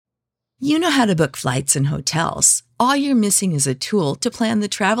You know how to book flights and hotels. All you're missing is a tool to plan the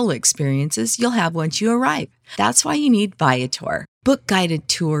travel experiences you'll have once you arrive. That's why you need Viator. Book guided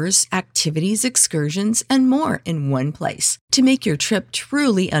tours, activities, excursions, and more in one place to make your trip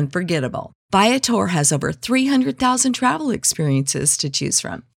truly unforgettable. Viator has over 300,000 travel experiences to choose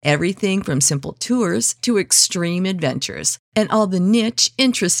from. Everything from simple tours to extreme adventures and all the niche,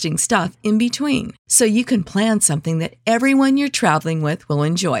 interesting stuff in between. So you can plan something that everyone you're traveling with will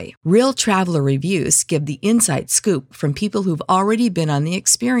enjoy. Real traveler reviews give the inside scoop from people who've already been on the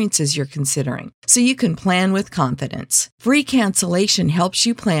experiences you're considering. So you can plan with confidence. Free cancellation helps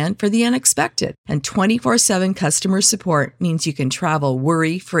you plan for the unexpected. And 24/7 customer support means you can travel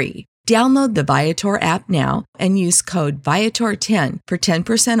worry-free. Download the Viator app now and use code Viator10 for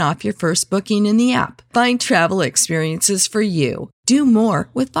 10% off your first booking in the app. Find travel experiences for you. Do more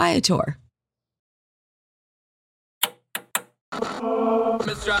with Viator.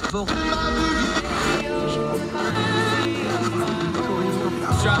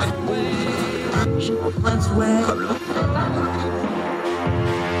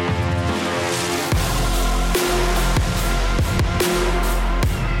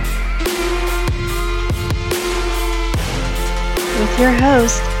 With your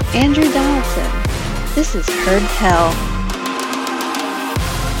host, Andrew Donaldson. This is Heard Tell.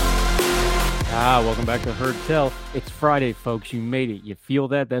 Welcome back to Heard Tell. It's Friday, folks. You made it. You feel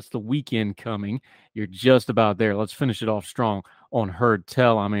that? That's the weekend coming. You're just about there. Let's finish it off strong on Heard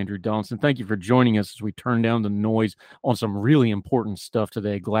Tell. I'm Andrew Donaldson. Thank you for joining us as we turn down the noise on some really important stuff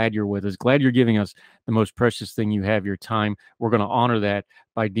today. Glad you're with us. Glad you're giving us the most precious thing you have, your time. We're going to honor that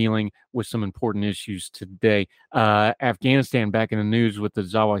by dealing with some important issues today. Afghanistan back in the news with the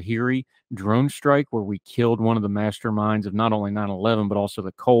Zawahiri drone strike, where we killed one of the masterminds of not only 9/11, but also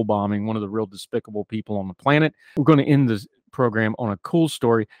the Cole bombing, one of the real despicable people on the planet. We're going to end this program on a cool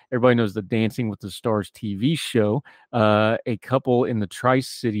story. Everybody knows the Dancing with the Stars TV show. A couple in the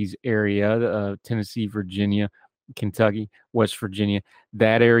Tri-Cities area, Tennessee, Virginia, Kentucky, West Virginia,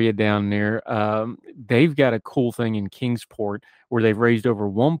 that area down there, they've got a cool thing in Kingsport where they've raised over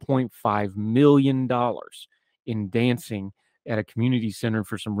 $1.5 million in dancing at a community center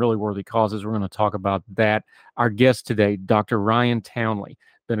for some really worthy causes. We're going to talk about that. Our guest today, Dr. Ryan Townley,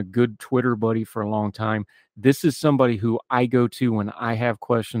 been a good Twitter buddy for a long time. This is somebody who I go to when I have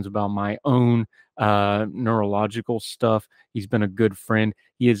questions about my own neurological stuff. He's been a good friend.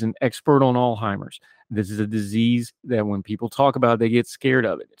 He is an expert on Alzheimer's. This is a disease that when people talk about it, they get scared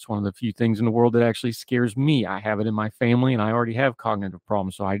of it. It's one of the few things in the world that actually scares me. I have it in my family, and I already have cognitive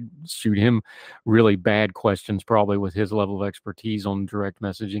problems, so I shoot him really bad questions, probably with his level of expertise on direct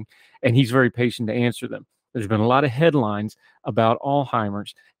messaging, and he's very patient to answer them. There's been a lot of headlines about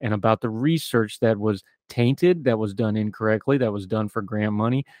Alzheimer's and about the research that was tainted, that was done incorrectly, that was done for grant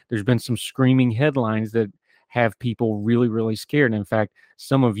money. There's been some screaming headlines that have people really, really scared. And in fact,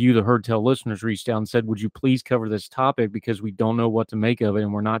 some of you, the Heard Tell listeners, reached out and said, would you please cover this topic because we don't know what to make of it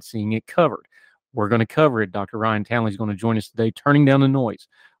and we're not seeing it covered. We're going to cover it. Dr. Ryan Townley is going to join us today, turning down the noise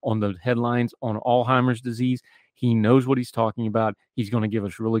on the headlines on Alzheimer's disease. He knows what he's talking about. He's going to give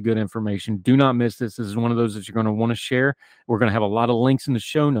us really good information. Do not miss this. This is one of those that you're going to want to share. We're going to have a lot of links in the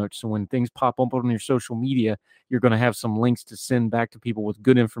show notes. So when things pop up on your social media, you're going to have some links to send back to people with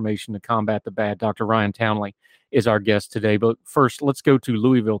good information to combat the bad. Dr. Ryan Townley is our guest today. But first, let's go to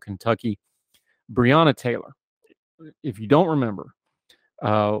Louisville, Kentucky. Breonna Taylor, if you don't remember,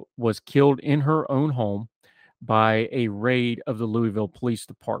 was killed in her own home by a raid of the Louisville Police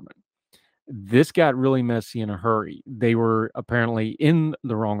Department. This got really messy in a hurry. They were apparently in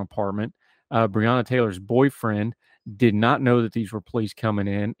the wrong apartment. Breonna Taylor's boyfriend did not know that these were police coming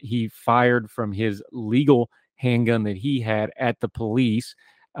in. He fired from his legal handgun that he had at the police,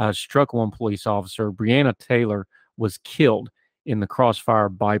 struck one police officer. Breonna Taylor was killed in the crossfire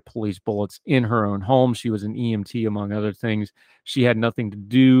by police bullets in her own home. She was an EMT, among other things. She had nothing to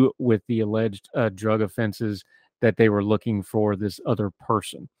do with the alleged drug offenses that they were looking for this other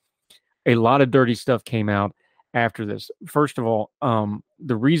person. A lot of dirty stuff came out after this. First of all,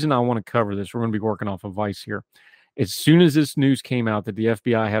 the reason I want to cover this, we're going to be working off of Vice here. As soon as this news came out that the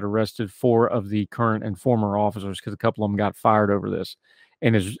FBI had arrested 4 of the current and former officers, because a couple of them got fired over this,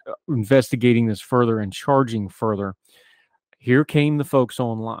 and is investigating this further and charging further, here came the folks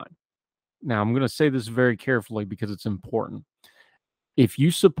online. Now, I'm going to say this very carefully because it's important. If you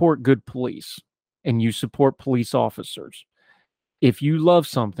support good police and you support police officers, if you love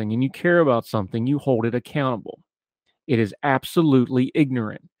something and you care about something, you hold it accountable. It is absolutely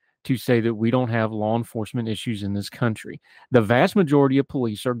ignorant to say that we don't have law enforcement issues in this country. The vast majority of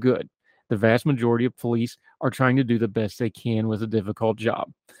police are good. The vast majority of police are trying to do the best they can with a difficult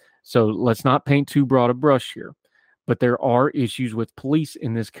job. So let's not paint too broad a brush here. But there are issues with police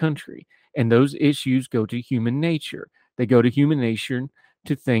in this country, and those issues go to human nature. They go to human nature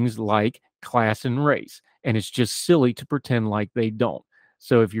to things like class and race, and it's just silly to pretend like they don't.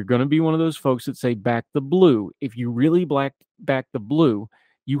 So if you're going to be one of those folks that say back the blue, if you really back the blue,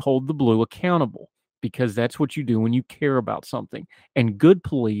 you hold the blue accountable, because that's what you do when you care about something. And good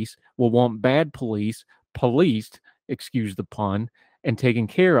police will want bad police policed, excuse the pun, and taken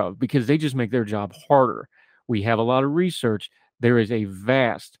care of, because they just make their job harder. We have a lot of research. There is a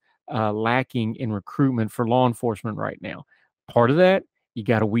vast lacking in recruitment for law enforcement right now. Part of that, you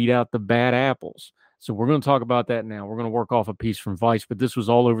got to weed out the bad apples. So we're going to talk about that now. We're going to work off a piece from Vice, but this was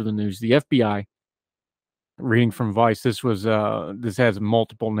all over the news. The FBI, reading from Vice, this has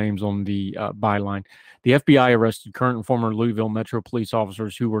multiple names on the byline. The FBI arrested current and former Louisville Metro police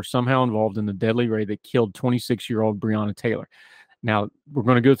officers who were somehow involved in the deadly raid that killed 26-year-old Breonna Taylor. Now, we're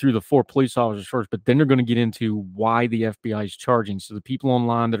going to go through the 4 police officers first, but then they're going to get into why the FBI is charging. So the people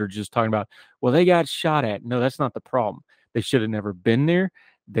online that are just talking about, well, they got shot at. No, that's not the problem. They should have never been there.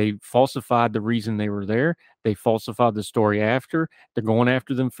 They falsified the reason they were there. They falsified the story after. They're going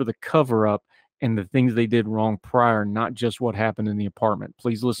after them for the cover-up and the things they did wrong prior, not just what happened in the apartment.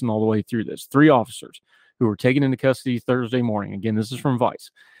 Please listen all the way through this. 3 officers who were taken into custody Thursday morning. Again, this is from Vice.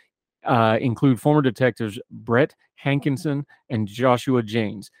 Include former detectives Brett Hankinson and Joshua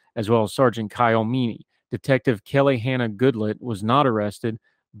Janes, as well as Sergeant Kyle Meany. Detective Kelly Hannah Goodlett was not arrested,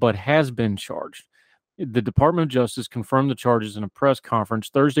 but has been charged. The Department of Justice confirmed the charges in a press conference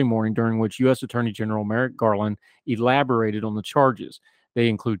Thursday morning, during which U.S. Attorney General Merrick Garland elaborated on the charges. They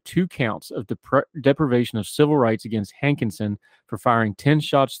include 2 counts of deprivation of civil rights against Hankinson for firing 10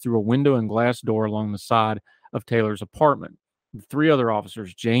 shots through a window and glass door along the side of Taylor's apartment. The 3 other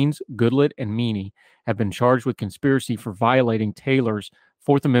officers, Janes, Goodlett, and Meany, have been charged with conspiracy for violating Taylor's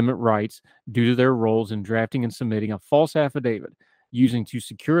Fourth Amendment rights due to their roles in drafting and submitting a false affidavit using to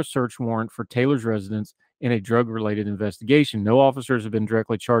secure a search warrant for Taylor's residence in a drug-related investigation. No officers have been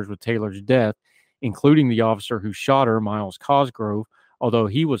directly charged with Taylor's death, including the officer who shot her, Miles Cosgrove, although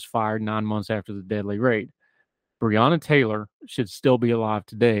he was fired 9 months after the deadly raid. Breonna Taylor should still be alive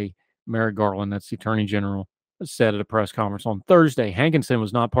today, Merrick Garland, that's the Attorney General, said at a press conference on Thursday. Hankinson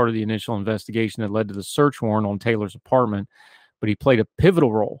was not part of the initial investigation that led to the search warrant on Taylor's apartment, but he played a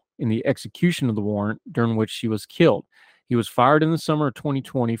pivotal role in the execution of the warrant during which she was killed. He was fired in the summer of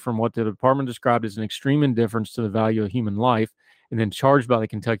 2020 from what the department described as an extreme indifference to the value of human life, and then charged by the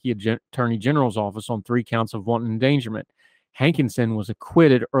Kentucky Attorney General's office on 3 counts of wanton endangerment. Hankinson was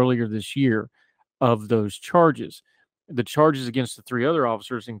acquitted earlier this year of those charges. The charges against the 3 other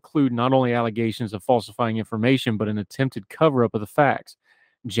officers include not only allegations of falsifying information, but an attempted cover-up of the facts.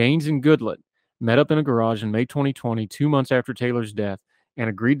 Janes and Goodlett met up in a garage in May 2020, 2 months after Taylor's death, and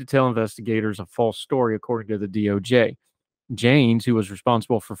agreed to tell investigators a false story, according to the DOJ. Janes, who was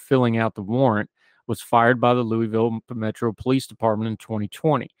responsible for filling out the warrant, was fired by the Louisville Metro Police Department in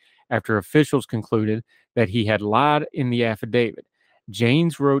 2020 after officials concluded that he had lied in the affidavit.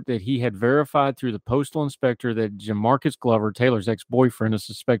 Janes wrote that he had verified through the postal inspector that Jamarcus Glover, Taylor's ex-boyfriend, a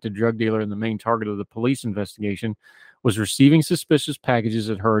suspected drug dealer and the main target of the police investigation, was receiving suspicious packages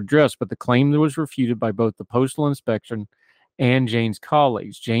at her address, but the claim was refuted by both the postal inspection and Janes'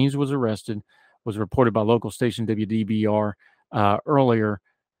 colleagues. Janes was arrested, was reported by local station WDBR earlier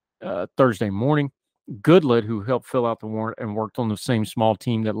Thursday morning. Goodlett, who helped fill out the warrant and worked on the same small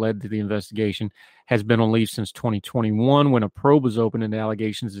team that led to the investigation, has been on leave since 2021 when a probe was opened into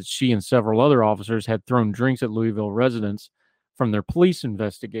allegations that she and several other officers had thrown drinks at Louisville residents from their police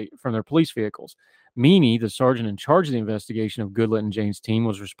vehicles. Meany, the sergeant in charge of the investigation of Goodlett and Janes' team,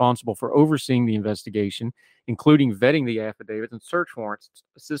 was responsible for overseeing the investigation, including vetting the affidavits and search warrants.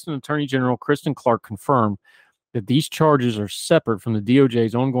 Assistant Attorney General Kristen Clark confirmed that these charges are separate from the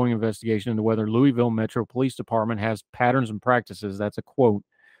DOJ's ongoing investigation into whether Louisville Metro Police Department has patterns and practices, that's a quote,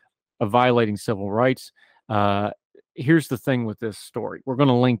 of violating civil rights. Here's the thing with this story. We're going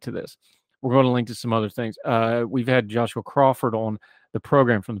to link to this. We're going to link to some other things. We've had Joshua Crawford on the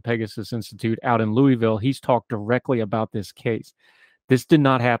program from the Pegasus Institute out in Louisville. He's talked directly about this case. This did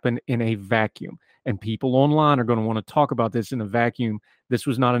not happen in a vacuum, and people online are going to want to talk about this in a vacuum. This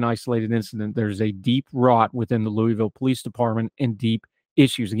was not an isolated incident. There's a deep rot within the Louisville Police Department and deep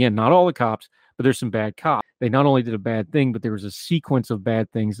issues. Again, not all the cops, but there's some bad cops. They not only did a bad thing, but there was a sequence of bad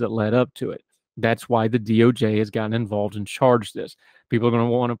things that led up to it. That's why the DOJ has gotten involved and charged this. People are going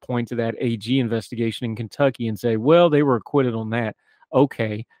to want to point to that AG investigation in Kentucky and say, well, they were acquitted on that.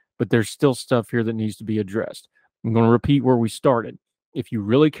 Okay, but there's still stuff here that needs to be addressed. I'm going to repeat where we started. If you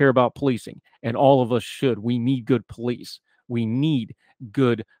really care about policing, and all of us should, we need good police. We need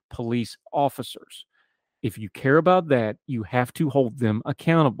good police officers. If you care about that, you have to hold them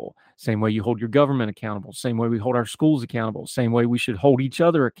accountable. Same way you hold your government accountable. Same way we hold our schools accountable. Same way we should hold each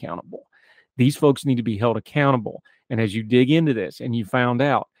other accountable. These folks need to be held accountable. And as you dig into this and you found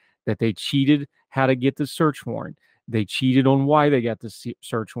out that they cheated how to get the search warrant, they cheated on why they got the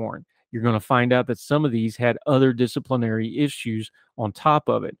search warrant, you're going to find out that some of these had other disciplinary issues on top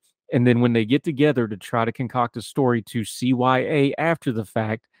of it. And then when they get together to try to concoct a story to CYA after the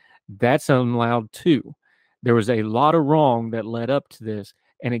fact, that's unallowed too. There was a lot of wrong that led up to this,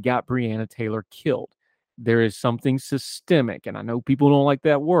 and it got Breonna Taylor killed. There is something systemic, and I know people don't like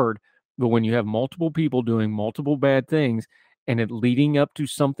that word, but when you have multiple people doing multiple bad things and it leading up to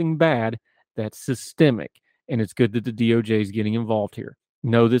something bad, that's systemic, and it's good that the DOJ is getting involved here.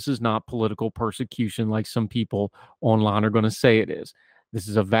 No, this is not political persecution like some people online are going to say it is. This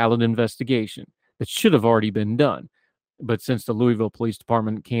is a valid investigation that should have already been done. But since the Louisville Police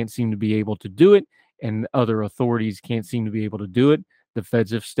Department can't seem to be able to do it, and other authorities can't seem to be able to do it, the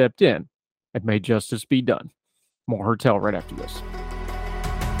feds have stepped in and made justice be done. More Heard Tell right after this.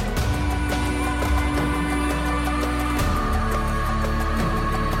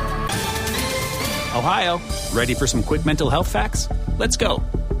 Ohio, ready for some quick mental health facts? Let's go.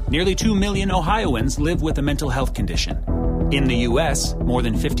 Nearly 2 million Ohioans live with a mental health condition. In the U.S., more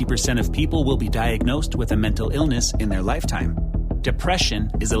than 50% of people will be diagnosed with a mental illness in their lifetime.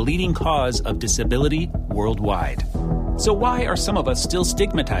 Depression is a leading cause of disability worldwide. So why are some of us still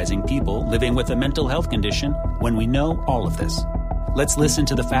stigmatizing people living with a mental health condition when we know all of this? Let's listen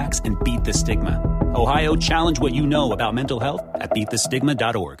to the facts and beat the stigma. Ohio, challenge what you know about mental health at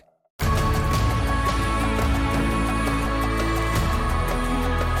beatthestigma.org.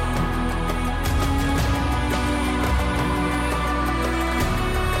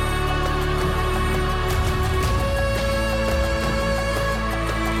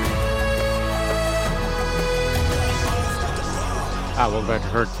 Welcome back to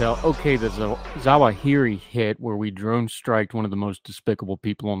Heard Tell. Okay, the Zawahiri hit where we drone striked one of the most despicable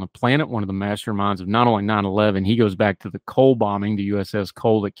people on the planet, one of the masterminds of not only 9/11, he goes back to the Cole bombing, the USS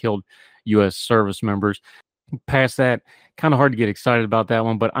Cole that killed U.S. service members. Past that, kind of hard to get excited about that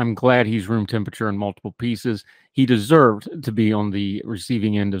one, but I'm glad he's room temperature in multiple pieces. He deserved to be on the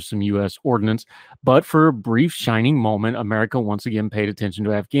receiving end of some U.S. ordnance, but for a brief shining moment, America once again paid attention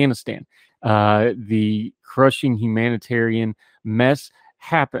to Afghanistan. The crushing humanitarian mess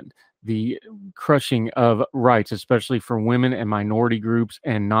happened. The crushing of rights, especially for women and minority groups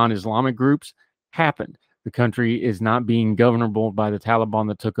and non-Islamic groups, happened. The country is not being governable by the Taliban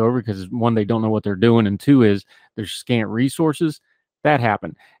that took over because, one, they don't know what they're doing, and two is there's scant resources. That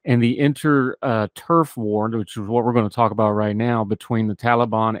happened. And the turf war, which is what we're going to talk about right now, between the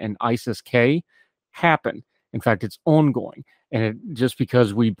Taliban and ISIS-K happened. In fact, it's ongoing. And just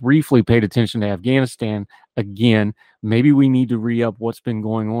because we briefly paid attention to Afghanistan, again, maybe we need to re-up what's been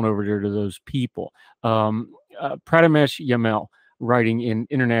going on over there to those people. Prathamesh Yamel, writing in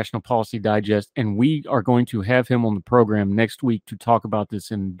International Policy Digest, and we are going to have him on the program next week to talk about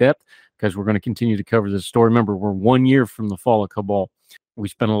this in depth because we're going to continue to cover this story. Remember, we're 1 year from the fall of Kabul. We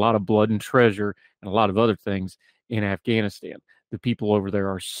spent a lot of blood and treasure and a lot of other things in Afghanistan. The people over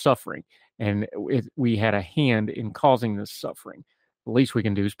there are suffering, and we had a hand in causing this suffering. The least we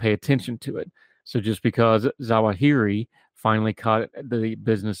can do is pay attention to it. So just because Zawahiri finally caught the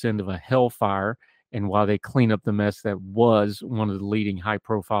business end of a hellfire, and while they clean up the mess that was one of the leading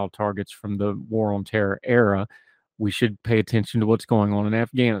high-profile targets from the War on Terror era, we should pay attention to what's going on in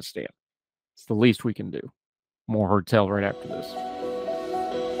Afghanistan. It's the least we can do. More Heard Tell right after this.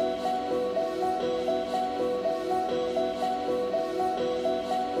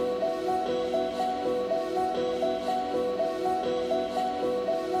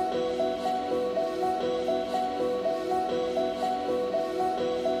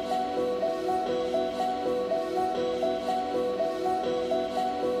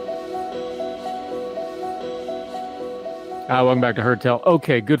 Welcome back to Heard Tell.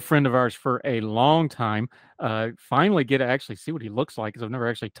 Okay, good friend of ours for a long time. Finally get to actually see what he looks like because I've never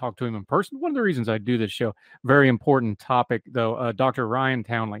actually talked to him in person. One of the reasons I do this show. Very important topic, though. Dr. Ryan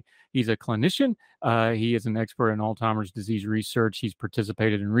Townley. He's a clinician. He is an expert in Alzheimer's disease research. He's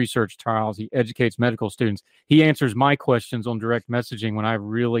participated in research trials. He educates medical students. He answers my questions on direct messaging when I have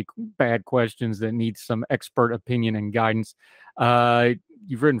really bad questions that need some expert opinion and guidance.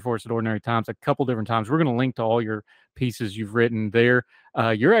 You've written for us at Ordinary Times a couple different times. We're going to link to all your pieces you've written there.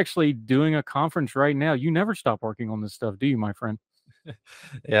 You're actually doing a conference right now. You never stop working on this stuff, do you, my friend?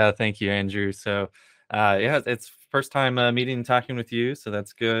 Yeah, thank you, Andrew. So, it's first time meeting and talking with you, so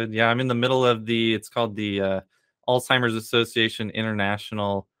that's good. Yeah, I'm in the middle of it's called the Alzheimer's Association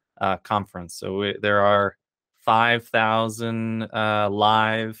International conference. So there are 5,000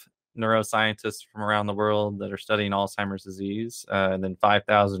 live neuroscientists from around the world that are studying Alzheimer's disease, and then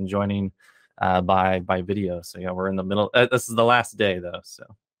 5,000 joining by video. So yeah, we're in the middle. This is the last day though. So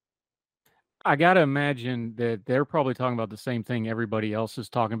I got to imagine that they're probably talking about the same thing everybody else is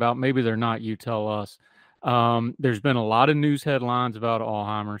talking about. Maybe they're not. You tell us. There's been a lot of news headlines about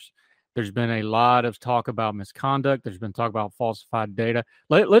Alzheimer's. There's been a lot of talk about misconduct. There's been talk about falsified data.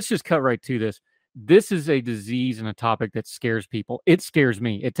 Let's just cut right to this. This is a disease and a topic that scares people. It scares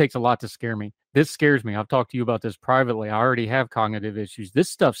me. It takes a lot to scare me. This scares me. I've talked to you about this privately. I already have cognitive issues. This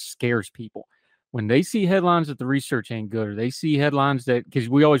stuff scares people. When they see headlines that the research ain't good, or they see headlines that, because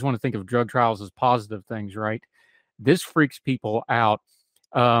we always want to think of drug trials as positive things, right? This freaks people out.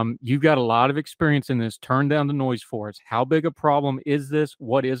 You've got a lot of experience in this. Turn down the noise for us. How big a problem is this?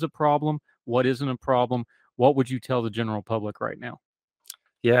 What is a problem? What isn't a problem? What would you tell the general public right now?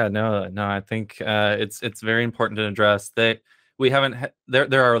 Yeah, no, I think it's very important to address that we haven't.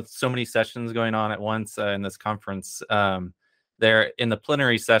 There are so many sessions going on at once in this conference. There in the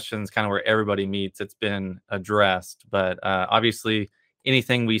plenary sessions, kind of where everybody meets, it's been addressed. But obviously,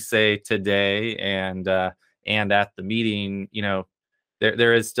 anything we say today and at the meeting,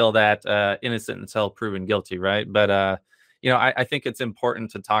 there is still that innocent until proven guilty, right? But I think it's important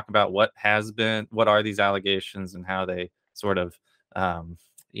to talk about what are these allegations and how they sort of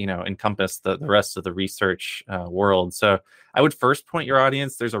encompass the rest of the research world. So I would first point your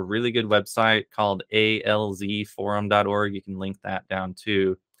audience, there's a really good website called alzforum.org. You can link that down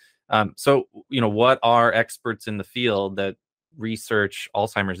too. So what are experts in the field that research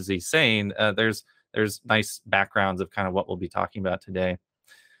Alzheimer's disease saying? There's nice backgrounds of kind of what we'll be talking about today.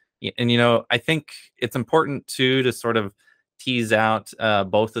 And I think it's important too to sort of tease out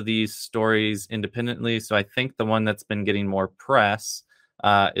both of these stories independently. So I think the one that's been getting more press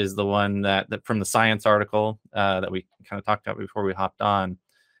is the one that from the Science article that we kind of talked about before we hopped on.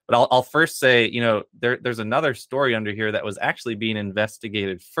 But I'll first say, there's another story under here that was actually being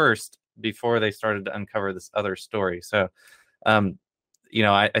investigated first before they started to uncover this other story. So,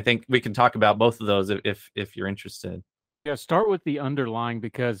 I think we can talk about both of those if you're interested. Yeah, start with the underlying,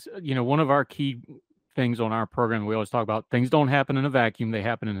 because, one of our key things on our program, we always talk about things don't happen in a vacuum, they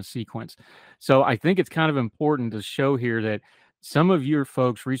happen in a sequence. So I think it's kind of important to show here that some of your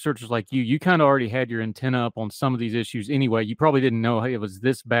folks, researchers like you kind of already had your antenna up on some of these issues anyway. You probably didn't know it was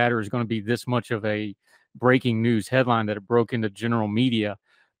this bad or is going to be this much of a breaking news headline that it broke into general media,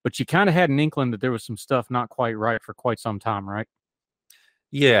 but you kind of had an inkling that there was some stuff not quite right for quite some time, right?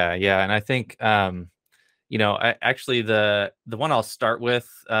 Yeah. And I think, actually the one I'll start with,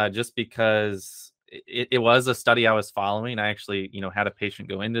 just because it was a study I was following. I actually, had a patient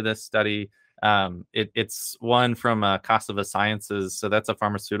go into this study. It's one from Cassava Sciences. So that's a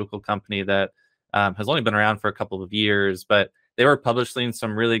pharmaceutical company that has only been around for a couple of years, but they were publishing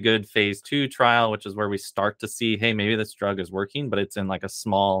some really good phase 2 trial, which is where we start to see, hey, maybe this drug is working, but it's in like a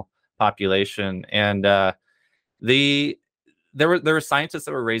small population. And there were scientists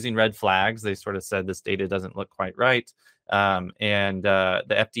that were raising red flags. They sort of said this data doesn't look quite right. And the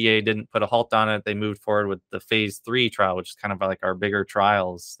FDA didn't put a halt on it. They moved forward with the phase 3 trial, which is kind of like our bigger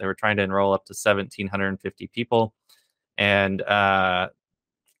trials. They were trying to enroll up to 1,750 people and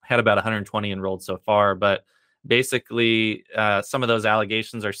had about 120 enrolled so far. But basically, some of those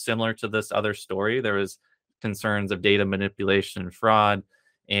allegations are similar to this other story. There was concerns of data manipulation and fraud.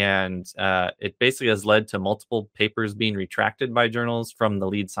 And it basically has led to multiple papers being retracted by journals from the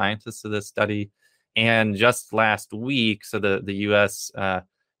lead scientists of this study. And just last week, so the U.S.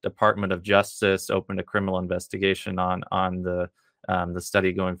 Department of Justice opened a criminal investigation on the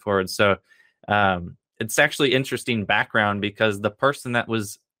study going forward. So it's actually interesting background, because the person that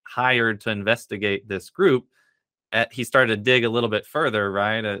was hired to investigate this group, he started to dig a little bit further,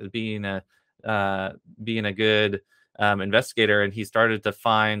 right? Being a good investigator, and he started to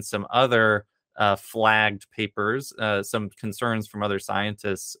find some other flagged papers, some concerns from other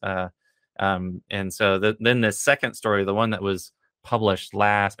scientists. And so then the second story, the one that was published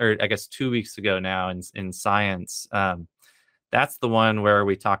 2 weeks ago now in Science, that's the one where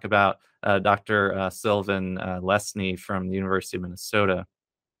we talk about Dr. Sylvan Lesnie from the University of Minnesota.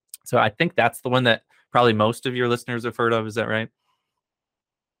 So I think that's the one that probably most of your listeners have heard of. Is that right?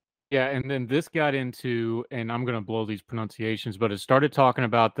 Yeah, and then this got into, and I'm going to blow these pronunciations, but it started talking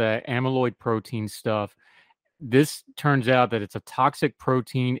about the amyloid protein stuff. This turns out that it's a toxic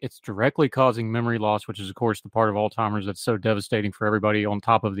protein. It's directly causing memory loss, which is, of course, the part of Alzheimer's that's so devastating for everybody, on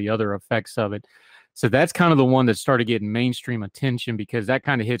top of the other effects of it. So that's kind of the one that started getting mainstream attention, because that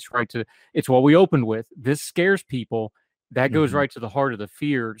kind of hits right to, it's what we opened with. This scares people. That goes Mhm. right to the heart of the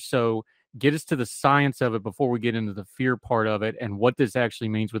fear. So get us to the science of it before we get into the fear part of it and what this actually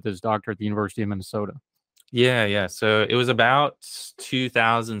means with this doctor at the University of Minnesota. Yeah. So it was about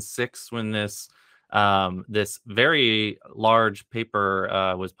 2006 when this very large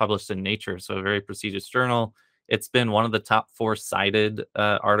paper was published in Nature, so a very prestigious journal. It's been one of the top 4 cited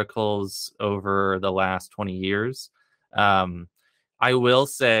articles over the last 20 years. Um, I will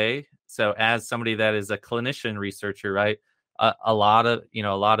say, so as somebody that is a clinician researcher, right? A lot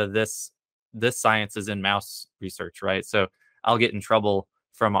of this science is in mouse research, right? So I'll get in trouble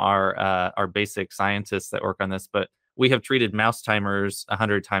from our basic scientists that work on this, but we have treated mouse timers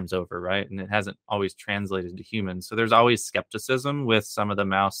 100 times over, right? And it hasn't always translated to humans. So there's always skepticism with some of the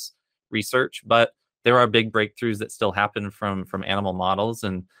mouse research, but there are big breakthroughs that still happen from animal models,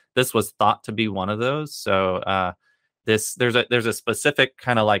 and this was thought to be one of those. So there's a specific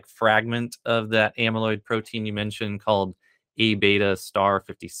kind of like fragment of that amyloid protein you mentioned called A beta star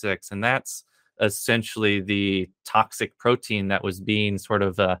 56, and that's essentially the toxic protein that was being sort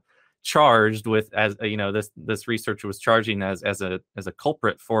of charged with, as this researcher was charging as a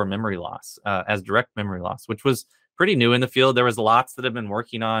culprit for memory loss, as direct memory loss, which was pretty new in the field. There was lots that have been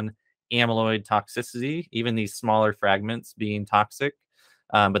working on amyloid toxicity, even these smaller fragments being toxic,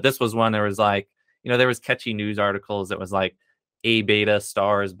 but this was one. There was like, there was catchy news articles that was like A beta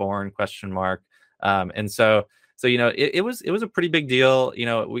star is born ? And so it was a pretty big deal.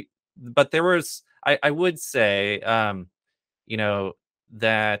 But there was, I would say,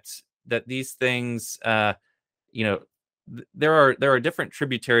 that these things, there are different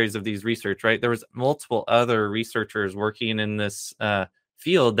tributaries of these research, right? There was multiple other researchers working in this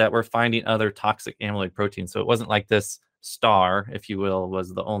field that were finding other toxic amyloid proteins. So it wasn't like this star, if you will,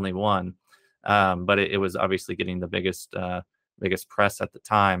 was the only one, but it was obviously getting the biggest press at the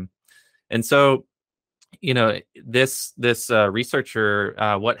time. And so, this researcher,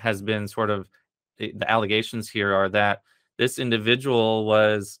 what has been sort of the allegations here are that this individual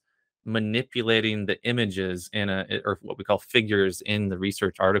was manipulating the images or what we call figures in the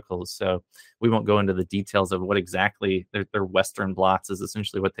research articles. So we won't go into the details of what exactly their Western blots is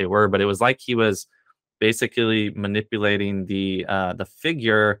essentially what they were, but it was like he was basically manipulating the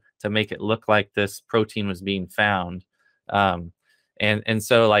figure to make it look like this protein was being found. And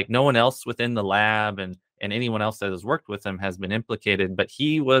so like no one else within the lab and anyone else that has worked with him has been implicated, but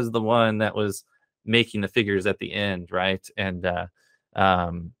he was the one that was making the figures at the end, right?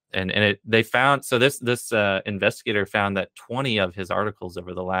 They found, so this investigator found that 20 of his articles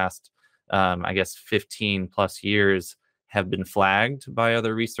over the last I guess 15 plus years have been flagged by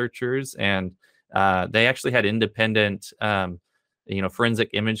other researchers, and they actually had independent forensic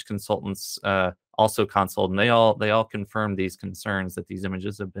image consultants also consulted, and they all confirmed these concerns that these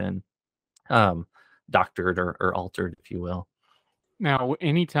images have been doctored or altered, if you will. Now,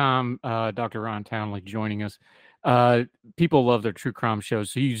 anytime Dr. Ron Townley joining us, people love their true crime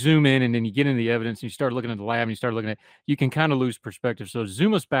shows. So you zoom in and then you get into the evidence and you start looking at the lab and you start looking at, you can kind of lose perspective. So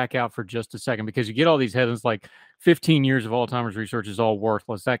zoom us back out for just a second, because you get all these headlines like 15 years of Alzheimer's research is all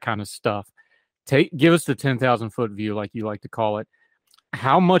worthless, that kind of stuff. Give us the 10,000 foot view, like you like to call it.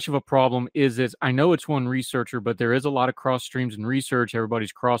 How much of a problem is this? I know it's one researcher, but there is a lot of cross streams in research.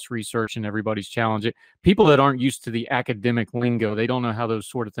 Everybody's cross research and everybody's challenging. People that aren't used to the academic lingo, they don't know how those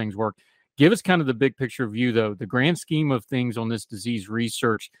sort of things work. Give us kind of the big picture view, though, the grand scheme of things on this disease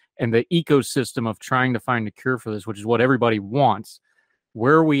research and the ecosystem of trying to find a cure for this, which is what everybody wants.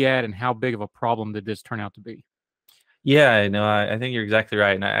 Where are we at, and how big of a problem did this turn out to be? Yeah, no, I think you're exactly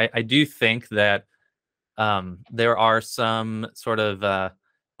right. And I do think that there are some sort of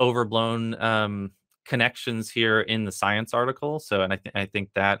overblown connections here in the Science article. So, and I think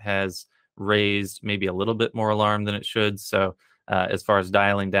that has raised maybe a little bit more alarm than it should. So, as far as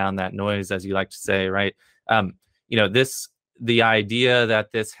dialing down that noise, as you like to say, right? The idea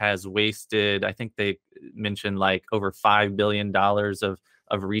that this has wasted, I think they mentioned like over $5 billion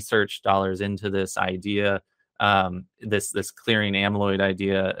of research dollars into this idea, this clearing amyloid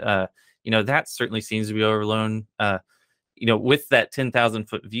idea. That certainly seems to be overblown. With that 10,000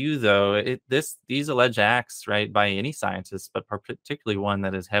 foot view, though, these alleged acts, right, by any scientist, but particularly one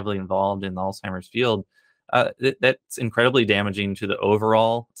that is heavily involved in the Alzheimer's field, that's incredibly damaging to the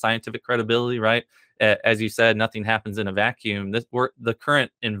overall scientific credibility, right? As you said, nothing happens in a vacuum. The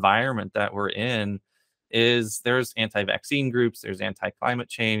current environment that we're in there's anti-vaccine groups, there's anti-climate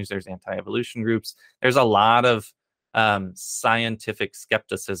change, there's anti-evolution groups. There's a lot of scientific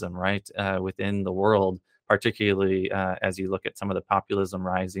skepticism, right, within the world, particularly as you look at some of the populism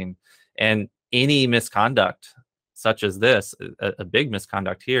rising. And any misconduct such as this, a big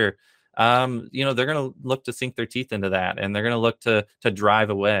misconduct here, they're going to look to sink their teeth into that, and they're going to look to drive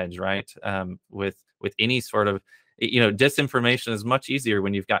a wedge, right? With any sort of, disinformation is much easier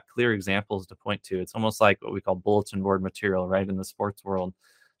when you've got clear examples to point to. It's almost like what we call bulletin board material, right, in the sports world.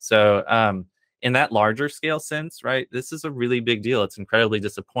 So in that larger scale sense, right, this is a really big deal. It's incredibly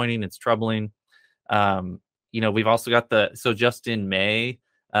disappointing. It's troubling. We've also got just in May,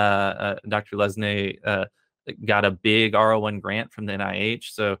 Dr. Lesne got a big R01 grant from the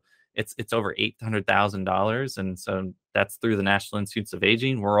NIH. So it's over $800,000. And so that's through the National Institutes of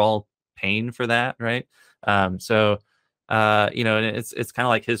Aging. We're all paying for that, right? And it's kind of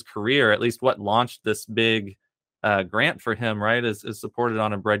like his career, at least what launched this big grant for him, right, is supported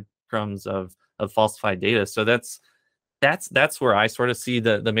on a breadcrumbs of falsified data. So that's where I sort of see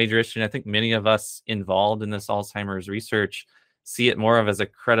the major issue. And I think many of us involved in this Alzheimer's research see it more of as a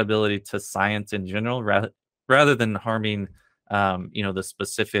credibility to science in general, rather than harming, the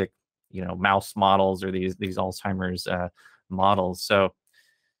specific, mouse models or these Alzheimer's models. So,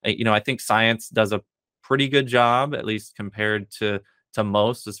 I think science does a pretty good job, at least compared to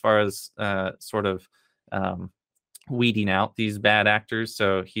most, as far as sort of weeding out these bad actors.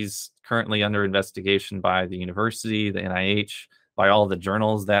 So he's currently under investigation by the university, the NIH, by all the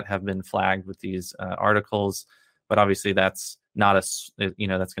journals that have been flagged with these articles. But obviously that's not that's going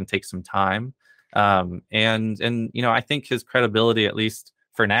to take some time. And I think his credibility, at least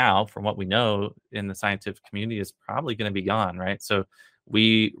for now, from what we know in the scientific community, is probably going to be gone, right? So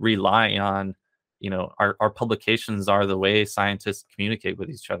we rely on, our publications are the way scientists communicate with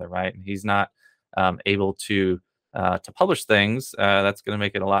each other, right? And he's not able to publish things. That's going to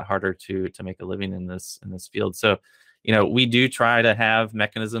make it a lot harder to make a living in this field. So, we do try to have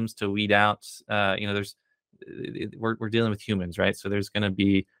mechanisms to weed out. We're dealing with humans, right? So there's going to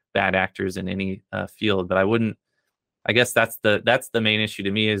be bad actors in any field, but I guess that's the main issue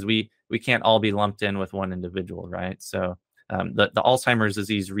to me, is we can't all be lumped in with one individual, right? So the Alzheimer's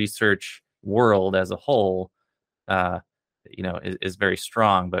disease research world as a whole, is very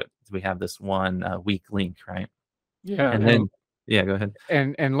strong, but we have this one weak link, right? Yeah. And then, yeah, go ahead.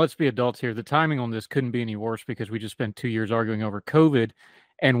 And let's be adults here. The timing on this couldn't be any worse, because we just spent 2 years arguing over COVID.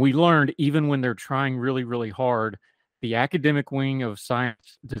 And we learned, even when they're trying really, really hard, the academic wing of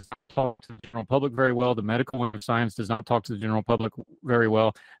science does not talk to the general public very well. The medical wing of science does not talk to the general public very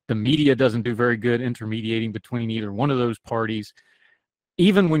well. The media doesn't do very good intermediating between either one of those parties.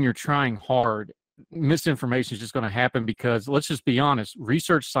 Even when you're trying hard, misinformation is just going to happen, because let's just be honest,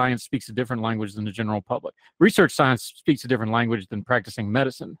 research science speaks a different language than the general public. Research science speaks a different language than practicing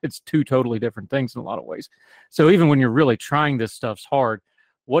medicine. It's two totally different things in a lot of ways. So even when you're really trying this stuff's hard,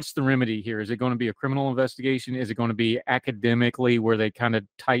 what's the remedy here? Is it going to be a criminal investigation? Is it going to be academically, where they kind of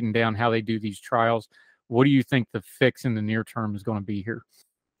tighten down how they do these trials? What do you think the fix in the near term is going to be here?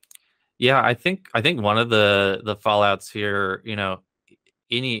 Yeah, I think one of the fallouts here,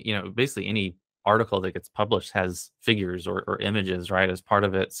 basically any article that gets published has figures or images, right, as part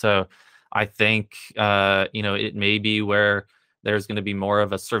of it. So I think it may be where there's going to be more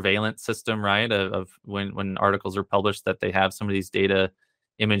of a surveillance system, right, of when articles are published, that they have some of these data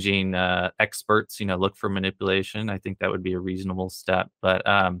imaging experts look for manipulation. I think that would be a reasonable step. But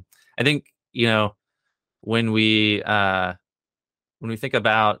I think when we think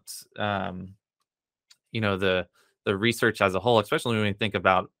about the research as a whole, especially when we think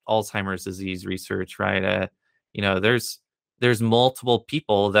about Alzheimer's disease research, right? There's multiple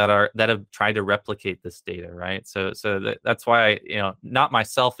people that have tried to replicate this data, right? So that's why not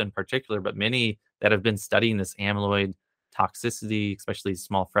myself in particular, but many that have been studying this amyloid toxicity, especially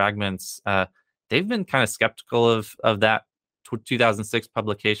small fragments, they've been kind of skeptical of that 2006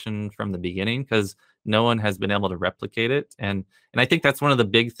 publication from the beginning, because no one has been able to replicate it. And I think that's one of the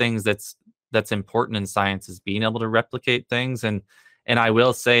big things that's important in science, is being able to replicate things. And I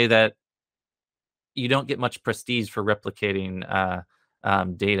will say that you don't get much prestige for replicating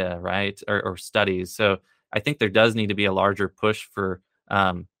data, right, or studies. So I think there does need to be a larger push for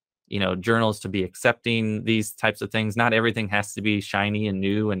journals to be accepting these types of things. Not everything has to be shiny and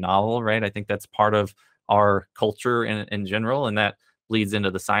new and novel, right? I think that's part of our culture in general, and that bleeds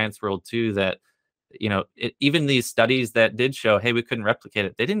into the science world too, that even these studies that did show, hey, we couldn't replicate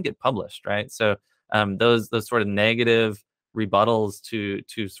it, they didn't get published, right? So those sort of negative rebuttals to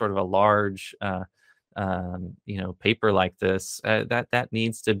sort of a large paper like this, that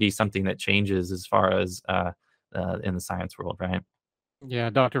needs to be something that changes as far as in the science world, right?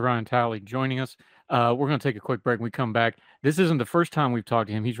 Yeah, Dr. Ryan Talley joining us. We're going to take a quick break. When we come back, this isn't the first time we've talked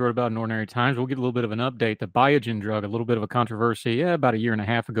to him. He's wrote about in Ordinary Times. We'll get a little bit of an update. The Biogen drug, a little bit of a controversy, about a year and a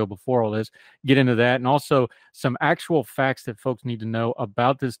half ago before all this. Get into that. And also some actual facts that folks need to know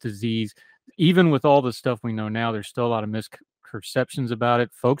about this disease. Even with all the stuff we know now, there's still a lot of misconceptions about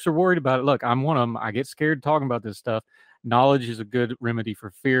it. Folks are worried about it. Look, I'm one of them. I get scared talking about this stuff. Knowledge is a good remedy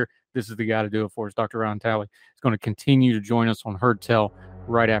for fear. This is the guy to do it for us. Dr. Ron Talley is going to continue to join us on Heard Tell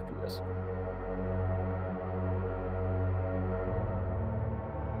right after this.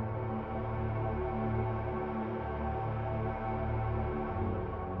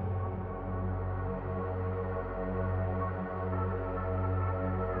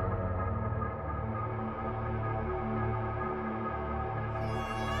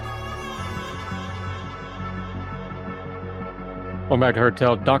 Welcome back to Heard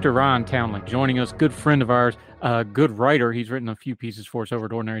Tell. Dr. Ron Townley joining us, good friend of ours, good writer. He's written a few pieces for us over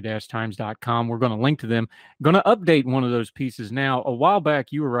at ordinary-times.com. We're going to link to them. Going to update one of those pieces now. A while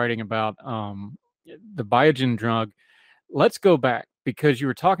back, you were writing about the Biogen drug. Let's go back because you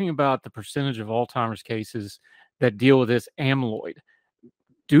were talking about the percentage of Alzheimer's cases that deal with this amyloid.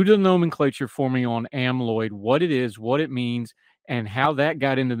 Due to the nomenclature forming on amyloid, what it is, what it means, and how that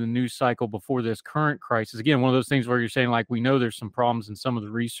got into the news cycle before this current crisis. Again, one of those things where you're saying, like, we know there's some problems in some of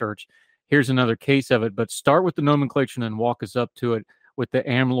the research. Here's another case of it, but start with the nomenclature and walk us up to it with the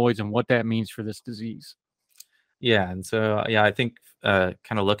amyloids and what that means for this disease. Yeah, and so, I think kind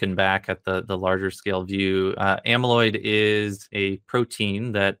of looking back at the larger scale view, amyloid is a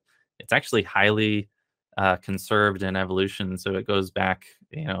protein that it's actually highly conserved in evolution. So it goes back,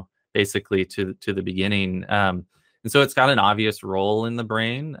 basically to the beginning. And so it's got an obvious role in the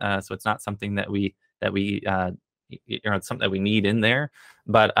brain. So it's not something that it's something that we need in there.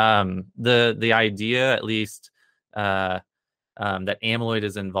 But the idea, at least, that amyloid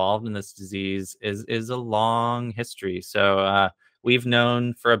is involved in this disease is a long history. So we've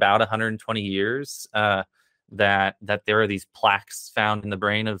known for about 120 years that there are these plaques found in the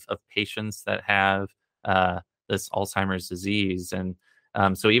brain of patients that have this Alzheimer's disease. And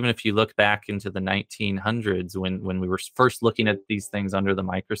so even if you look back into the 1900s, when we were first looking at these things under the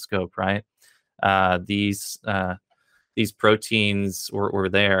microscope, right? These proteins were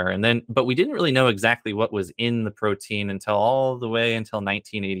there, but we didn't really know exactly what was in the protein until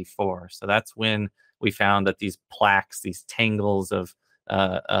 1984. So that's when we found that these plaques, these tangles of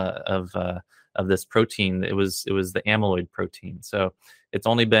this protein, it was the amyloid protein. So it's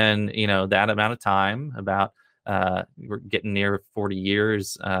only been that amount of time, about we're getting near 40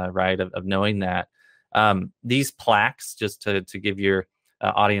 years, right, of knowing that. These plaques, just to give your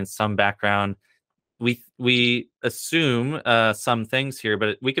audience some background, we assume some things here,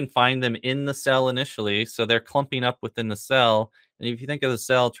 but we can find them in the cell initially. So they're clumping up within the cell. And if you think of the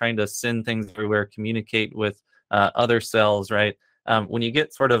cell trying to send things everywhere, communicate with other cells, right? When you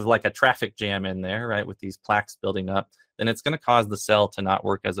get sort of like a traffic jam in there, right, with these plaques building up, then it's going to cause the cell to not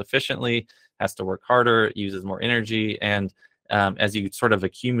work as efficiently, has to work harder, it uses more energy. And as you sort of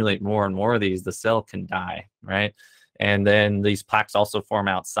accumulate more and more of these, the cell can die, right? And then these plaques also form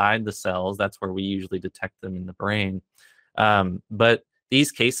outside the cells. That's where we usually detect them in the brain. But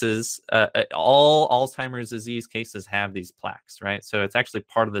these cases, all Alzheimer's disease cases have these plaques, right? So it's actually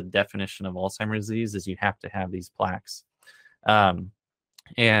part of the definition of Alzheimer's disease is you have to have these plaques.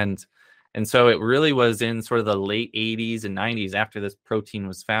 And so it really was in sort of the late 80s and 90s after this protein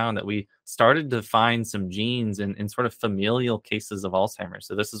was found that we started to find some genes in sort of familial cases of Alzheimer's.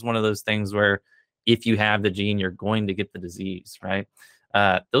 So this is one of those things where if you have the gene, you're going to get the disease, right?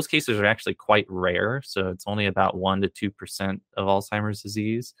 Those cases are actually quite rare. So it's only about 1% to 2% of Alzheimer's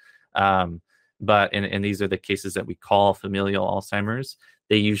disease. But these are the cases that we call familial Alzheimer's.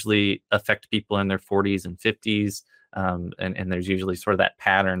 They usually affect people in their 40s and 50s. And there's usually sort of that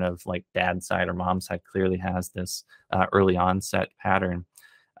pattern of like dad's side or mom's side clearly has this early onset pattern.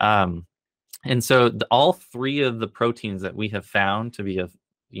 And so all three of the proteins that we have found to be a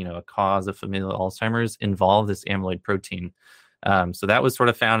cause of familial Alzheimer's involve this amyloid protein. So that was sort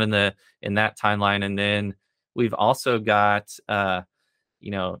of found in that timeline. And then we've also got,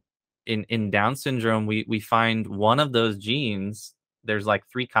 in Down syndrome, we find one of those genes. There's like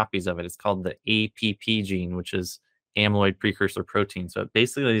 3 copies of it. It's called the APP gene, which is amyloid precursor protein. So it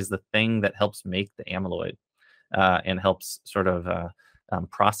basically is the thing that helps make the amyloid and helps sort of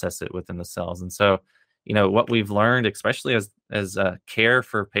process it within the cells. And so, what we've learned, especially as care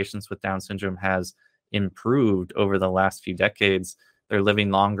for patients with Down syndrome has improved over the last few decades, they're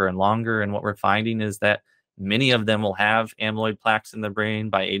living longer and longer. And what we're finding is that many of them will have amyloid plaques in the brain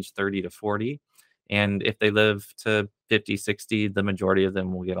by age 30 to 40. And if they live to 50, 60, the majority of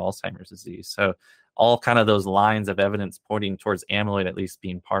them will get Alzheimer's disease. So all kind of those lines of evidence pointing towards amyloid at least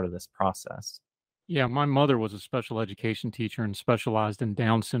being part of this process. Yeah, my mother was a special education teacher and specialized in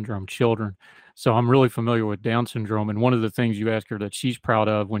Down syndrome children. So I'm really familiar with Down syndrome. And one of the things you asked her that she's proud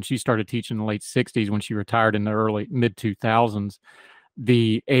of when she started teaching in the late 60s, when she retired in the mid 2000s,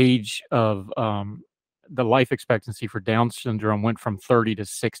 the age of the life expectancy for Down syndrome went from 30 to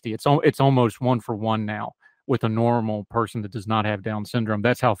 60. It's almost 1-for-1 now with a normal person that does not have Down syndrome.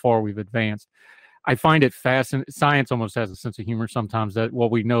 That's how far we've advanced. I find it fascinating. Science almost has a sense of humor sometimes, that what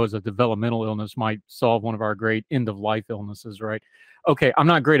we know as a developmental illness might solve one of our great end-of-life illnesses, right? Okay, I'm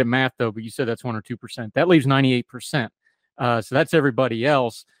not great at math, though, but you said that's 1 or 2%. That leaves 98%. So that's everybody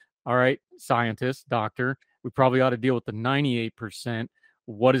else. All right, scientist, doctor, we probably ought to deal with the 98%.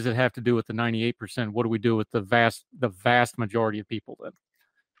 What does it have to do with the 98%? What do we do with the vast majority of people then?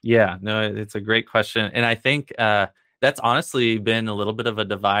 Yeah, no, it's a great question. And I think that's honestly been a little bit of a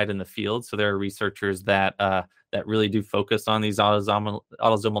divide in the field. So there are researchers that really do focus on these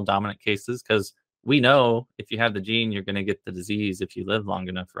autosomal dominant cases, because we know if you have the gene, you're going to get the disease if you live long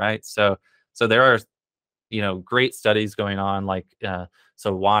enough, right? So there are, great studies going on, like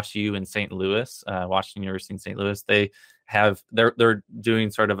so WashU in St. Louis, Washington University in St. Louis, they're doing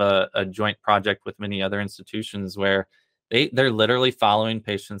sort of a joint project with many other institutions where they're literally following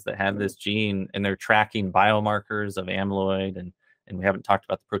patients that have this gene, and they're tracking biomarkers of amyloid, and we haven't talked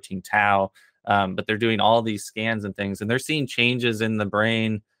about the protein tau, but they're doing all these scans and things, and they're seeing changes in the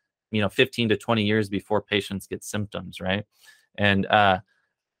brain, 15 to 20 years before patients get symptoms, right? And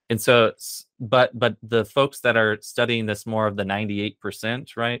so, but the folks that are studying this more of the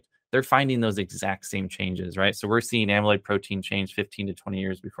 98%, right? They're finding those exact same changes, right? So we're seeing amyloid protein change 15 to 20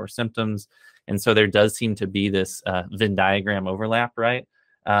 years before symptoms. And so there does seem to be this Venn diagram overlap, right?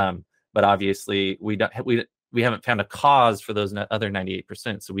 But obviously we haven't found a cause for those other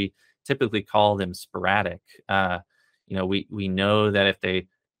 98%. So we typically call them sporadic. We know that if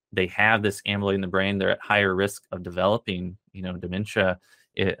they have this amyloid in the brain, they're at higher risk of developing, dementia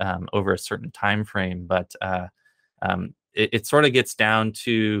over a certain time frame. But it sort of gets down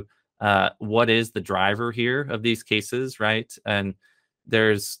to what is the driver here of these cases, right? And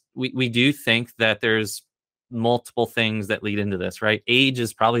we do think that there's multiple things that lead into this, right? Age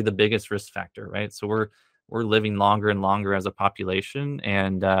is probably the biggest risk factor, right? So we're living longer and longer as a population,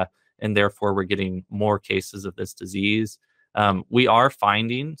 and therefore we're getting more cases of this disease. We are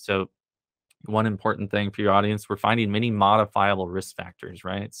finding, so one important thing for your audience, we're finding many modifiable risk factors,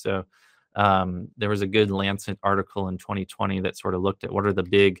 right? So there was a good Lancet article in 2020 that sort of looked at what are the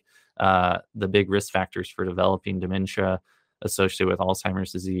big risk factors for developing dementia associated with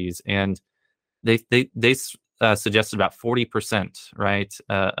Alzheimer's disease, and they suggested about 40%, right,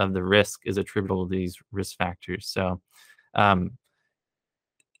 of the risk is attributable to these risk factors. So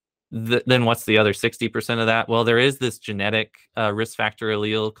then what's the other 60% of that? Well, there is this genetic risk factor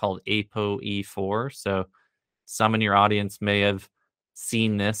allele called ApoE4. So some in your audience may have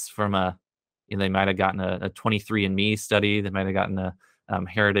seen this from they might have gotten a 23andMe study. They might have gotten a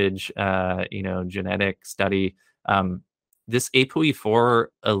heritage, genetic study. This ApoE4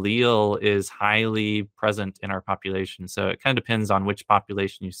 allele is highly present in our population. So it kind of depends on which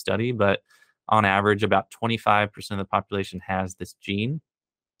population you study, but on average, about 25% of the population has this gene.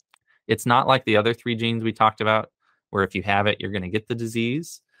 It's not like the other 3 genes we talked about, where if you have it, you're going to get the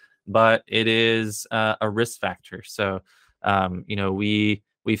disease, but it is a risk factor. So,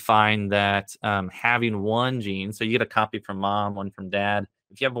 we find that having one gene, so you get a copy from mom, one from dad.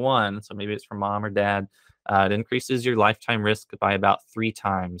 If you have one, so maybe it's from mom or dad, it increases your lifetime risk by about 3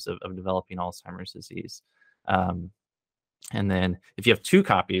 times of developing Alzheimer's disease. And then if you have 2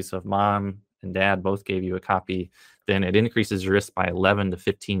 copies, so if mom and dad both gave you a copy, then it increases your risk by 11 to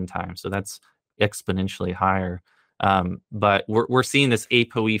 15 times. So that's exponentially higher. But we're seeing this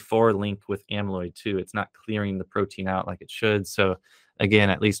ApoE4 link with amyloid too. It's not clearing the protein out like it should. So again,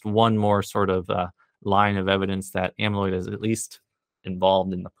 at least one more sort of line of evidence that amyloid is at least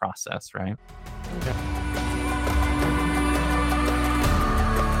involved in the process, right? Okay.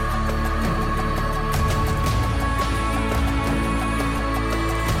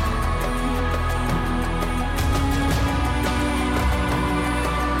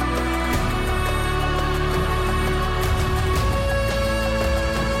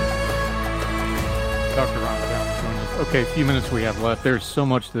 Okay, a few minutes we have left. There's so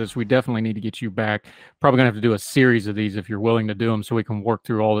much to this. We definitely need to get you back. Probably going to have to do a series of these if you're willing to do them so we can work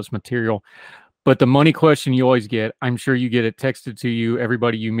through all this material. But the money question you always get, I'm sure you get it texted to you.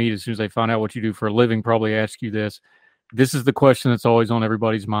 Everybody you meet, as soon as they find out what you do for a living, probably ask you this. This is the question that's always on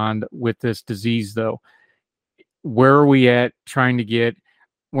everybody's mind with this disease, though. Where are we at trying to get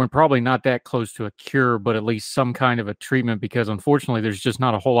we're probably not that close to a cure, but at least some kind of a treatment, because unfortunately there's just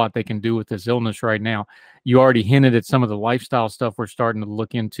not a whole lot they can do with this illness right now. You already hinted at some of the lifestyle stuff we're starting to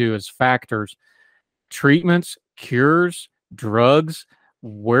look into as factors. Treatments, cures, drugs,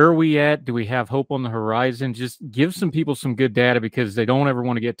 where are we at? Do we have hope on the horizon? Just give some people some good data, because they don't ever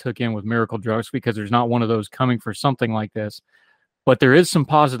want to get took in with miracle drugs, because there's not one of those coming for something like this. But there is some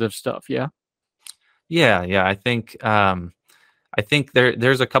positive stuff, yeah? Yeah. I think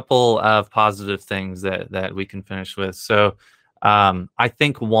there's a couple of positive things that we can finish with. So I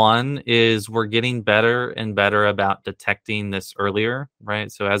think one is we're getting better and better about detecting this earlier,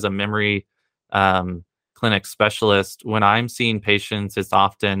 right? So as a memory clinic specialist, when I'm seeing patients, it's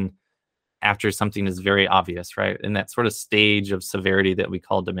often after something is very obvious, right? In that sort of stage of severity that we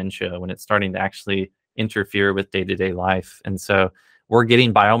call dementia, when it's starting to actually interfere with day-to-day life. And so we're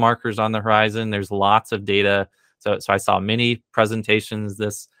getting biomarkers on the horizon. There's lots of data. So I saw many presentations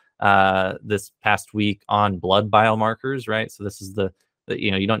this past week on blood biomarkers, right? So this is the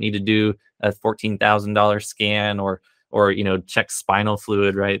you don't need to do a $14,000 scan or check spinal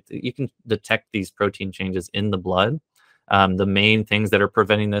fluid, right? You can detect these protein changes in the blood. The main things that are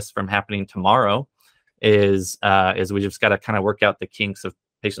preventing this from happening tomorrow is we just got to kind of work out the kinks of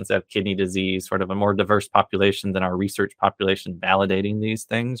patients that have kidney disease, sort of a more diverse population than our research population, validating these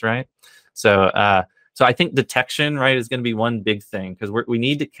things, right? So I think detection, right, is going to be one big thing, because we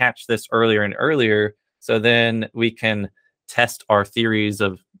need to catch this earlier and earlier, so then we can test our theories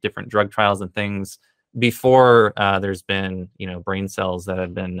of different drug trials and things before there's been brain cells that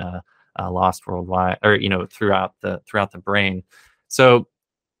have been lost worldwide, or throughout the brain. So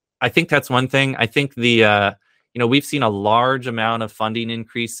I think that's one thing. I think we've seen a large amount of funding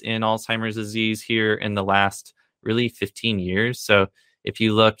increase in Alzheimer's disease here in the last really 15 years. So if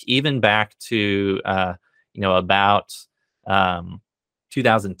you look even back to about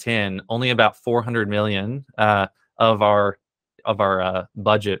 2010, only about 400 million of our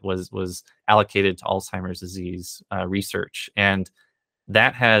budget was allocated to Alzheimer's disease research, and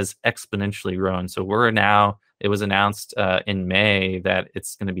that has exponentially grown. So it was announced in May that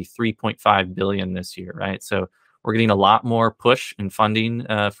it's going to be 3.5 billion this year, right? So we're getting a lot more push and funding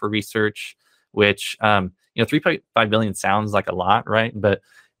for research, which 3.5 billion sounds like a lot, right? But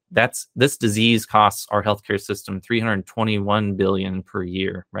this disease costs our healthcare system 321 billion per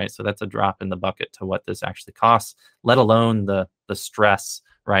year, right? So that's a drop in the bucket to what this actually costs, let alone the stress,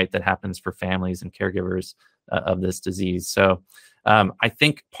 right, that happens for families and caregivers of this disease. So I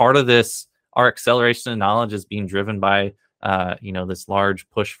think part of this, our acceleration of knowledge, is being driven by this large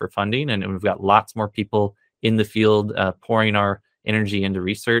push for funding, and we've got lots more people in the field pouring our energy into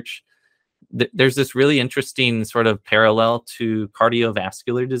research. There's this really interesting sort of parallel to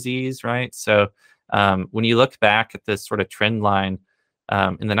cardiovascular disease, right? So when you look back at this sort of trend line,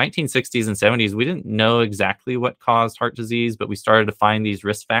 in the 1960s and 70s, we didn't know exactly what caused heart disease, but we started to find these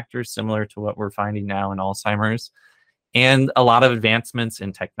risk factors similar to what we're finding now in Alzheimer's. And a lot of advancements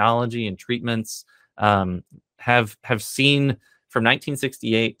in technology and treatments have seen from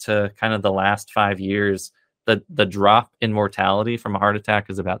 1968 to kind of the last 5 years, the drop in mortality from a heart attack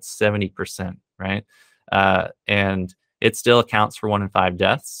is about 70%, right? And it still accounts for 1 in 5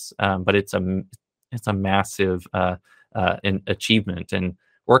 deaths, but it's a massive achievement. And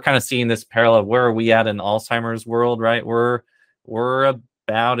we're kind of seeing this parallel. Where are we at in Alzheimer's world, right? We're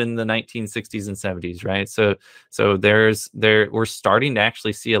about in the 1960s and 70s, right? So we're starting to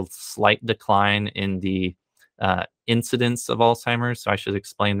actually see a slight decline in the incidence of Alzheimer's. So I should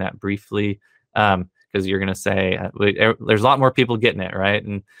explain that briefly, because you're going to say there's a lot more people getting it, right?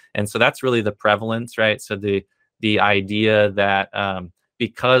 And so that's really the prevalence, right? So the idea that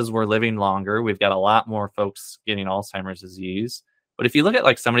because we're living longer, we've got a lot more folks getting Alzheimer's disease. But if you look at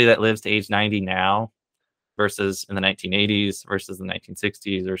like somebody that lives to age 90 now versus in the 1980s versus the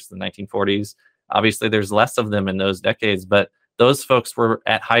 1960s versus the 1940s, obviously there's less of them in those decades, but those folks were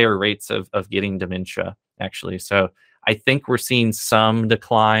at higher rates of getting dementia, actually. So I think we're seeing some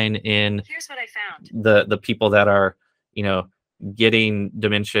decline in Here's what I found. the people that are, getting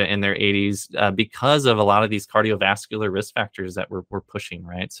dementia in their 80s because of a lot of these cardiovascular risk factors that we're pushing,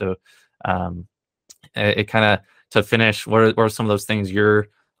 right? So it kind of, to finish, what are some of those things your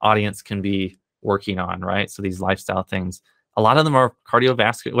audience can be working on, right? So these lifestyle things, a lot of them are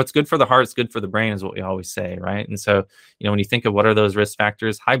cardiovascular. What's good for the heart is good for the brain, is what we always say, right? And so, when you think of what are those risk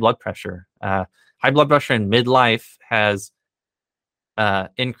factors, high blood pressure in midlife has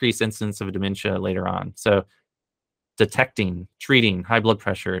increased incidence of dementia later on. So detecting, treating high blood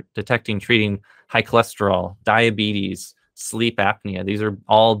pressure, treating high cholesterol, diabetes, sleep apnea, these are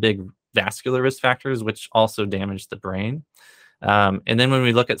all big vascular risk factors, which also damage the brain. And then when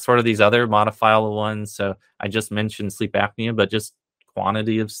we look at sort of these other modifiable ones, so I just mentioned sleep apnea, but just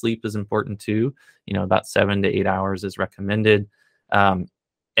quantity of sleep is important too. About 7 to 8 hours is recommended.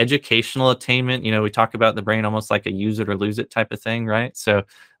 Educational attainment, we talk about the brain almost like a use it or lose it type of thing, right? So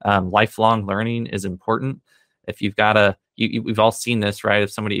lifelong learning is important. If you've got we've all seen this, right?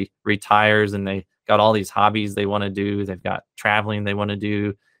 If somebody retires and they got all these hobbies they want to do, they've got traveling they want to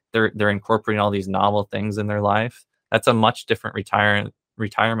do, they're incorporating all these novel things in their life. That's a much different retirement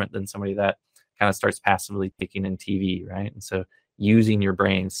than somebody that kind of starts passively taking in TV, right? And so using your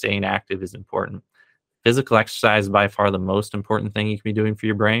brain, staying active is important. Physical exercise is by far the most important thing you can be doing for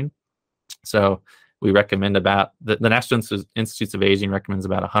your brain. So we recommend about the National Institutes of Aging recommends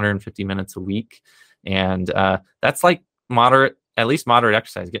about 150 minutes a week. And that's like at least moderate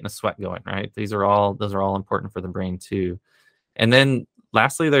exercise, getting a sweat going, right? Those are all important for the brain too. And then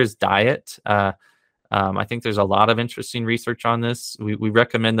lastly, there's diet. I think there's a lot of interesting research on this. We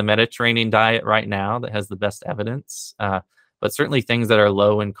recommend the Mediterranean diet right now that has the best evidence. But certainly things that are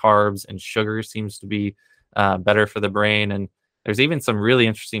low in carbs and sugar seems to be better for the brain. And there's even some really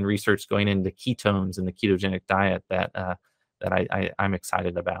interesting research going into ketones in the ketogenic diet that I'm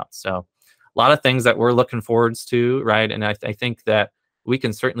excited about. So a lot of things that we're looking forwards to, right? And I think that we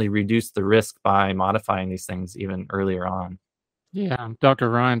can certainly reduce the risk by modifying these things even earlier on. Yeah, Dr.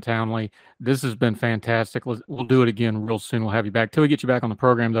 Ryan Townley, this has been fantastic. We'll do it again real soon. We'll have you back. Till we get you back on the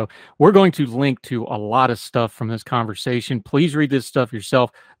program, though, we're going to link to a lot of stuff from this conversation. Please read this stuff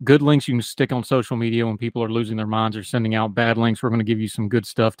yourself. Good links you can stick on social media when people are losing their minds or sending out bad links. We're going to give you some good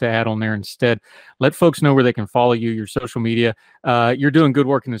stuff to add on there instead. Let folks know where they can follow you, your social media. You're doing good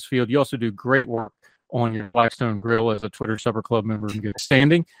work in this field. You also do great work on your Blackstone Grill as a Twitter Supper Club member in good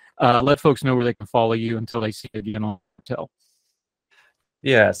standing. Let folks know where they can follow you until they see you again on Hotel.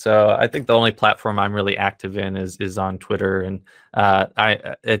 Yeah, so I think the only platform I'm really active in is on Twitter, and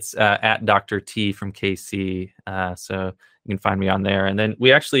it's at Dr. T from KC. So you can find me on there, and then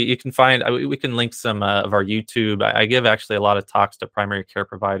you can find we can link some of our YouTube. I give actually a lot of talks to primary care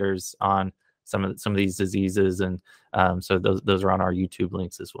providers on some of these diseases, and so those are on our YouTube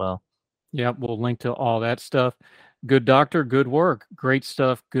links as well. Yeah, we'll link to all that stuff. Good doctor, good work, great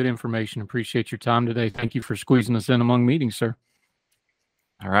stuff, good information. Appreciate your time today. Thank you for squeezing us in among meetings, sir.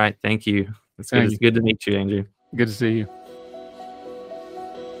 All right. Thank you. It's good to meet you, Andrew. Good to see you.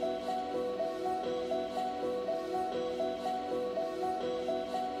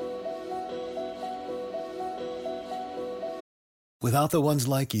 Without the ones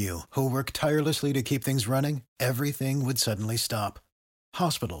like you, who work tirelessly to keep things running, everything would suddenly stop.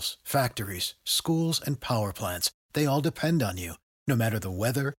 Hospitals, factories, schools, and power plants, they all depend on you. No matter the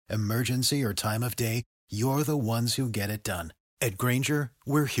weather, emergency, or time of day, you're the ones who get it done. At Grainger,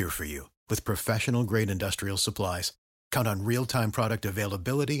 we're here for you with professional-grade industrial supplies. Count on real-time product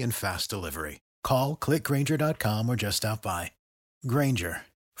availability and fast delivery. Call, click Grainger.com, or just stop by. Grainger,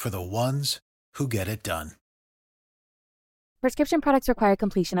 for the ones who get it done. Prescription products require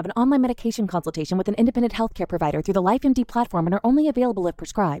completion of an online medication consultation with an independent healthcare provider through the LifeMD platform and are only available if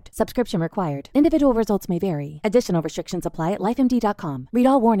prescribed. Subscription required. Individual results may vary. Additional restrictions apply at lifemd.com. Read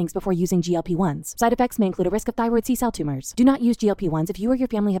all warnings before using GLP-1s. Side effects may include a risk of thyroid C-cell tumors. Do not use GLP-1s if you or your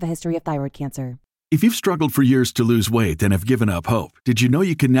family have a history of thyroid cancer. If you've struggled for years to lose weight and have given up hope, did you know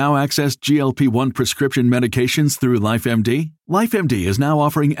you can now access GLP-1 prescription medications through LifeMD? LifeMD is now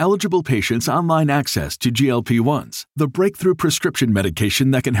offering eligible patients online access to GLP-1s, the breakthrough prescription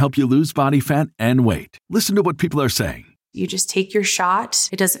medication that can help you lose body fat and weight. Listen to what people are saying. You just take your shot.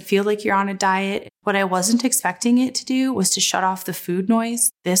 It doesn't feel like you're on a diet. What I wasn't expecting it to do was to shut off the food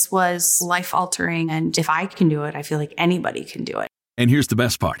noise. This was life-altering, and if I can do it, I feel like anybody can do it. And here's the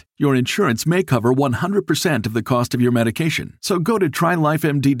best part. Your insurance may cover 100% of the cost of your medication. So go to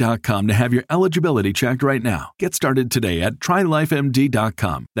TryLifeMD.com to have your eligibility checked right now. Get started today at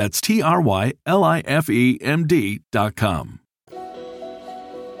TryLifeMD.com. That's TryLifeMD.com.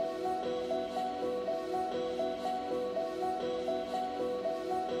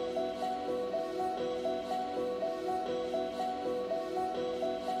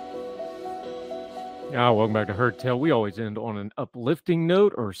 Yeah, welcome back to Heard Tell. We always end on an uplifting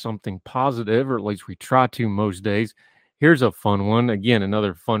note or something positive, or at least we try to most days. Here's a fun one. Again,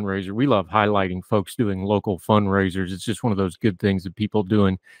 another fundraiser. We love highlighting folks doing local fundraisers. It's just one of those good things that people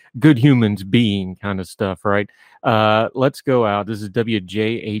doing, good humans being kind of stuff, right? Let's go out. This is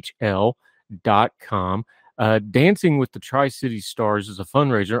WJHL.com. Dancing with the Tri-Cities Stars is a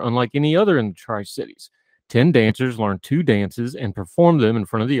fundraiser unlike any other in the Tri-Cities. 10 dancers learn 2 dances and perform them in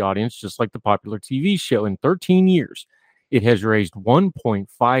front of the audience, just like the popular TV show. In 13 years, it has raised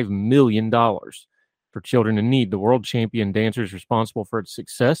 $1.5 million. for children in need. The world champion dancers responsible for its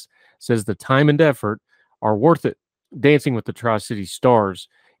success says the time and effort are worth it. Dancing with the Tri-City Stars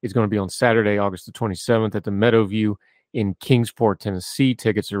is going to be on Saturday, August the 27th at the Meadowview in Kingsport, Tennessee.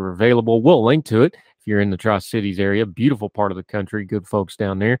 Tickets are available. We'll link to it if you're in the Tri-Cities area. Beautiful part of the country. Good folks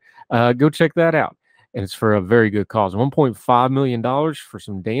down there. Go check that out. And it's for a very good cause. $1.5 million for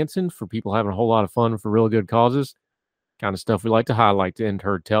some dancing, for people having a whole lot of fun for really good causes. Kind of stuff we like to highlight to end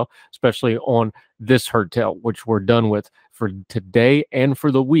Heard Tell, especially on this Heard Tell, which we're done with for today and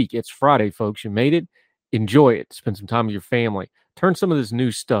for the week. It's Friday, folks. You made it. Enjoy it. Spend some time with your family. Turn some of this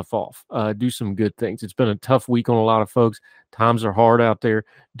new stuff off. Do some good things. It's been a tough week on a lot of folks. Times are hard out there.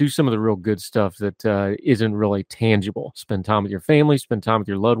 Do some of the real good stuff that isn't really tangible. Spend time with your family. Spend time with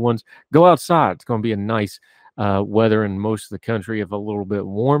your loved ones. Go outside. It's going to be a nice weather in most of the country, if a little bit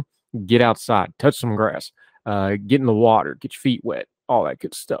warm. Get outside. Touch some grass. Get in the water. Get your feet wet. All that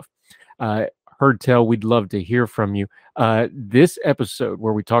good stuff. Heard Tell, we'd love to hear from you. This episode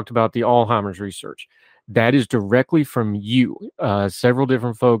where we talked about the Alzheimer's research, that is directly from you. Several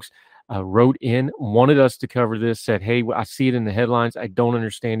different folks wrote in, wanted us to cover this, said, hey, I see it in the headlines. I don't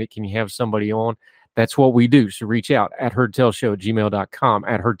understand it. Can you have somebody on? That's what we do. So reach out at heardtellshow@gmail.com,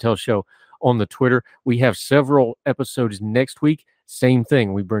 at heardtellshow on the Twitter. We have several episodes next week. Same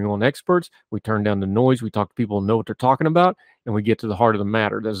thing. We bring on experts. We turn down the noise. We talk to people who know what they're talking about, and we get to the heart of the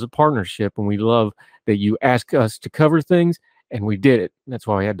matter. There's a partnership, and we love that you ask us to cover things, and we did it. That's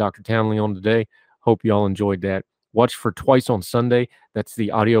why we had Dr. Townley on today. Hope you all enjoyed that. Watch for Twice on Sunday. That's the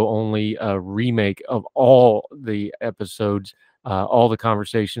audio-only remake of all the episodes, all the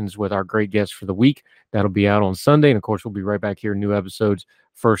conversations with our great guests for the week. That'll be out on Sunday. And, of course, we'll be right back here, new episodes,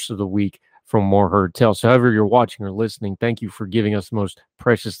 first of the week from More Heard Tell. So however you're watching or listening, thank you for giving us the most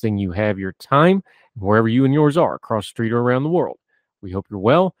precious thing you have, your time, wherever you and yours are, across the street or around the world. We hope you're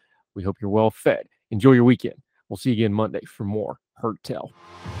well. We hope you're well fed. Enjoy your weekend. We'll see you again Monday for more Heard Tell.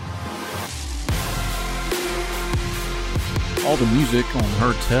 All the music on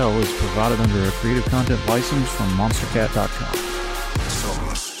Heard Tell is provided under a Creative Content license from monstercat.com.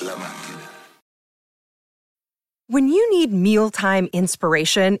 When you need mealtime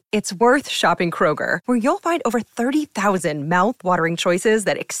inspiration, it's worth shopping Kroger, where you'll find over 30,000 mouth-watering choices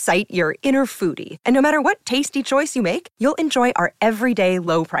that excite your inner foodie. And no matter what tasty choice you make, you'll enjoy our everyday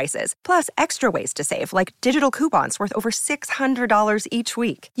low prices, plus extra ways to save, like digital coupons worth over $600 each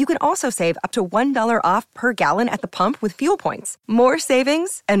week. You can also save up to $1 off per gallon at the pump with fuel points. More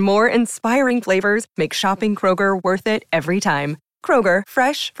savings and more inspiring flavors make shopping Kroger worth it every time. Kroger,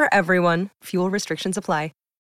 fresh for everyone. Fuel restrictions apply.